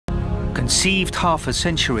Conceived half a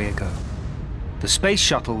century ago, the space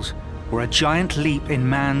shuttles were a giant leap in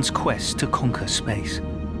man's quest to conquer space.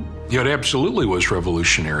 Yeah, it absolutely was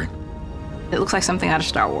revolutionary. It looks like something out of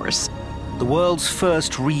Star Wars. The world's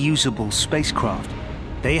first reusable spacecraft,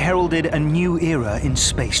 they heralded a new era in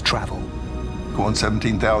space travel. Going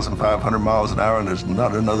 17,500 miles an hour, and there's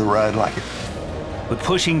not another ride like it. But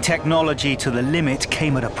pushing technology to the limit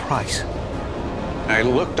came at a price. I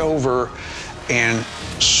looked over and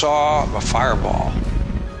saw a fireball.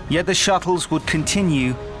 Yet the shuttles would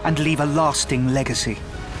continue and leave a lasting legacy.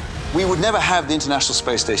 We would never have the International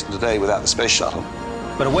Space Station today without the Space Shuttle.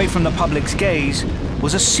 But away from the public's gaze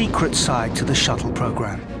was a secret side to the shuttle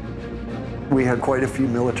program. We had quite a few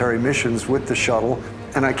military missions with the shuttle,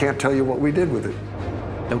 and I can't tell you what we did with it.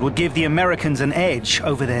 That would give the Americans an edge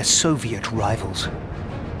over their Soviet rivals.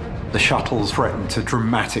 The shuttles threatened to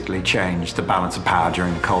dramatically change the balance of power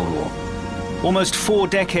during the Cold War. Almost 4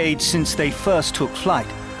 decades since they first took flight,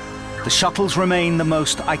 the shuttles remain the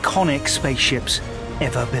most iconic spaceships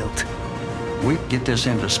ever built. We get this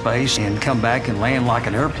into space and come back and land like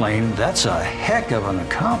an airplane. That's a heck of an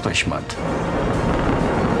accomplishment.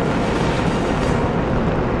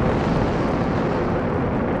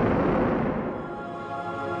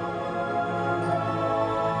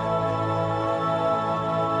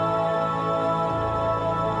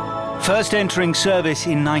 First entering service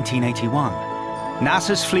in 1981,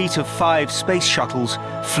 NASA's fleet of 5 space shuttles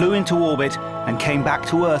flew into orbit and came back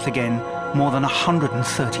to Earth again more than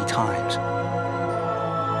 130 times.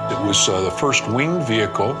 It was the first winged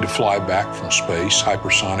vehicle to fly back from space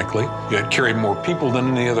hypersonically. It carried more people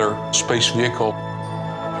than any other space vehicle.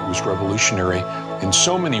 It was revolutionary in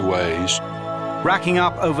so many ways. Racking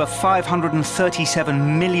up over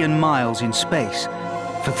 537 million miles in space,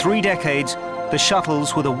 for 3 decades, the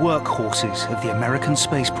shuttles were the workhorses of the American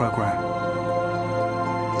space program.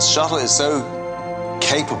 The shuttle is so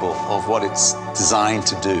capable of what it's designed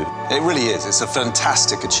to do. It really is. It's a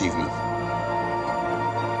fantastic achievement.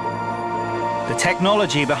 The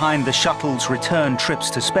technology behind the shuttle's return trips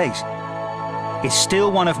to space is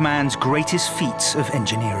still one of man's greatest feats of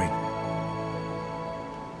engineering.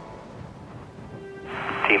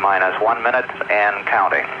 T-minus 1 minute and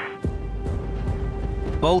counting.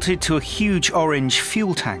 Bolted to a huge orange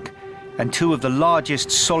fuel tank and 2 of the largest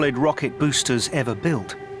solid rocket boosters ever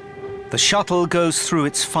built, the shuttle goes through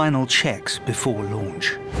its final checks before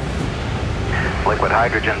launch. Liquid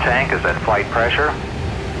hydrogen tank is at flight pressure.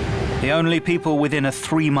 The only people within a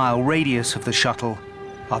 3-mile radius of the shuttle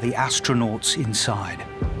are the astronauts inside.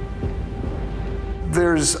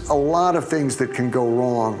 There's a lot of things that can go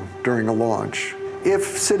wrong during a launch. If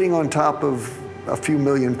sitting on top of a few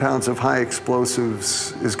million pounds of high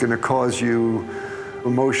explosives is going to cause you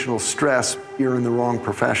emotional stress, you're in the wrong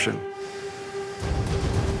profession.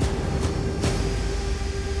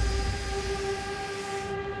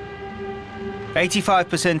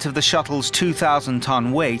 "85% of the shuttle's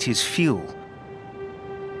 2,000-ton weight is fuel,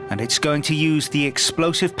 and it's going to use the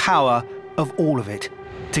explosive power of all of it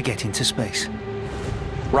to get into space."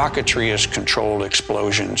 Rocketry is controlled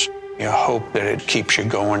explosions. You hope that it keeps you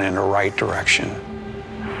going in the right direction.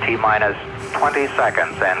 T-minus 20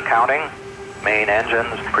 seconds and counting. Main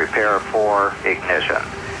engines prepare for ignition.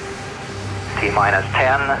 T-minus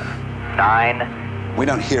 10, 9. We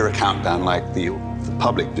don't hear a countdown like the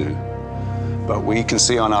public do, but we can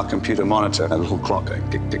see on our computer monitor a little clock going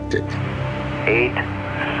tick, tick, tick. 8,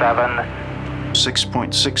 7.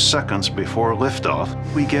 6.6 seconds before liftoff,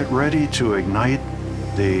 we get ready to ignite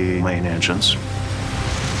the main engines.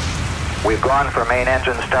 We've gone for main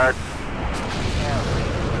engine start.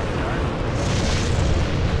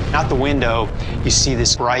 Out the window, you see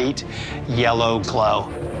this bright yellow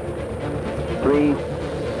glow. 3,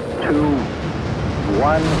 2,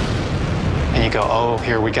 1. And you go, oh,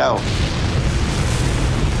 here we go.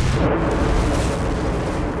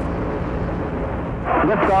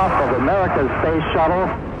 Liftoff of America's space shuttle.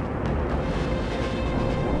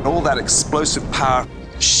 All that explosive power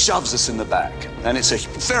shoves us in the back, and it's a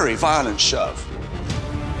very violent shove.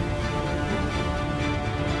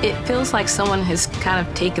 It feels like someone has kind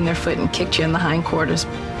of taken their foot and kicked you in the hindquarters.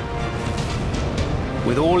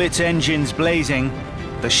 With all its engines blazing,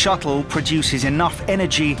 the shuttle produces enough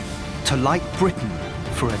energy to light Britain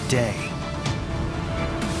for a day.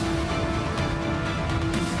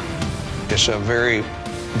 It's a very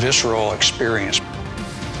visceral experience.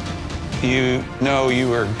 You know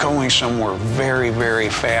you are going somewhere very, very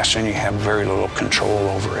fast and you have very little control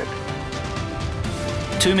over it.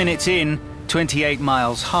 2 minutes in, 28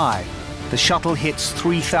 miles high, the shuttle hits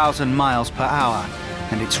 3,000 miles per hour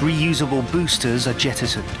and its reusable boosters are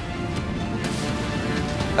jettisoned.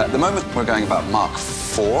 At the moment, we're going about Mach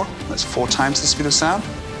 4. That's 4 times the speed of sound.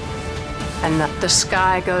 And the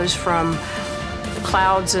sky goes from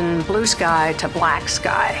clouds and blue sky to black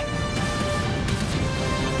sky.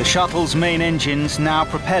 The shuttle's main engines now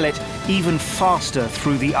propel it even faster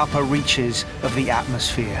through the upper reaches of the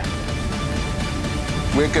atmosphere.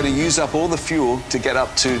 We're going to use up all the fuel to get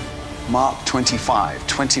up to Mach 25,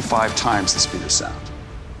 25 times the speed of sound.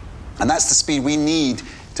 And that's the speed we need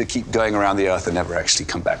to keep going around the Earth and never actually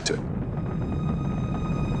come back to it.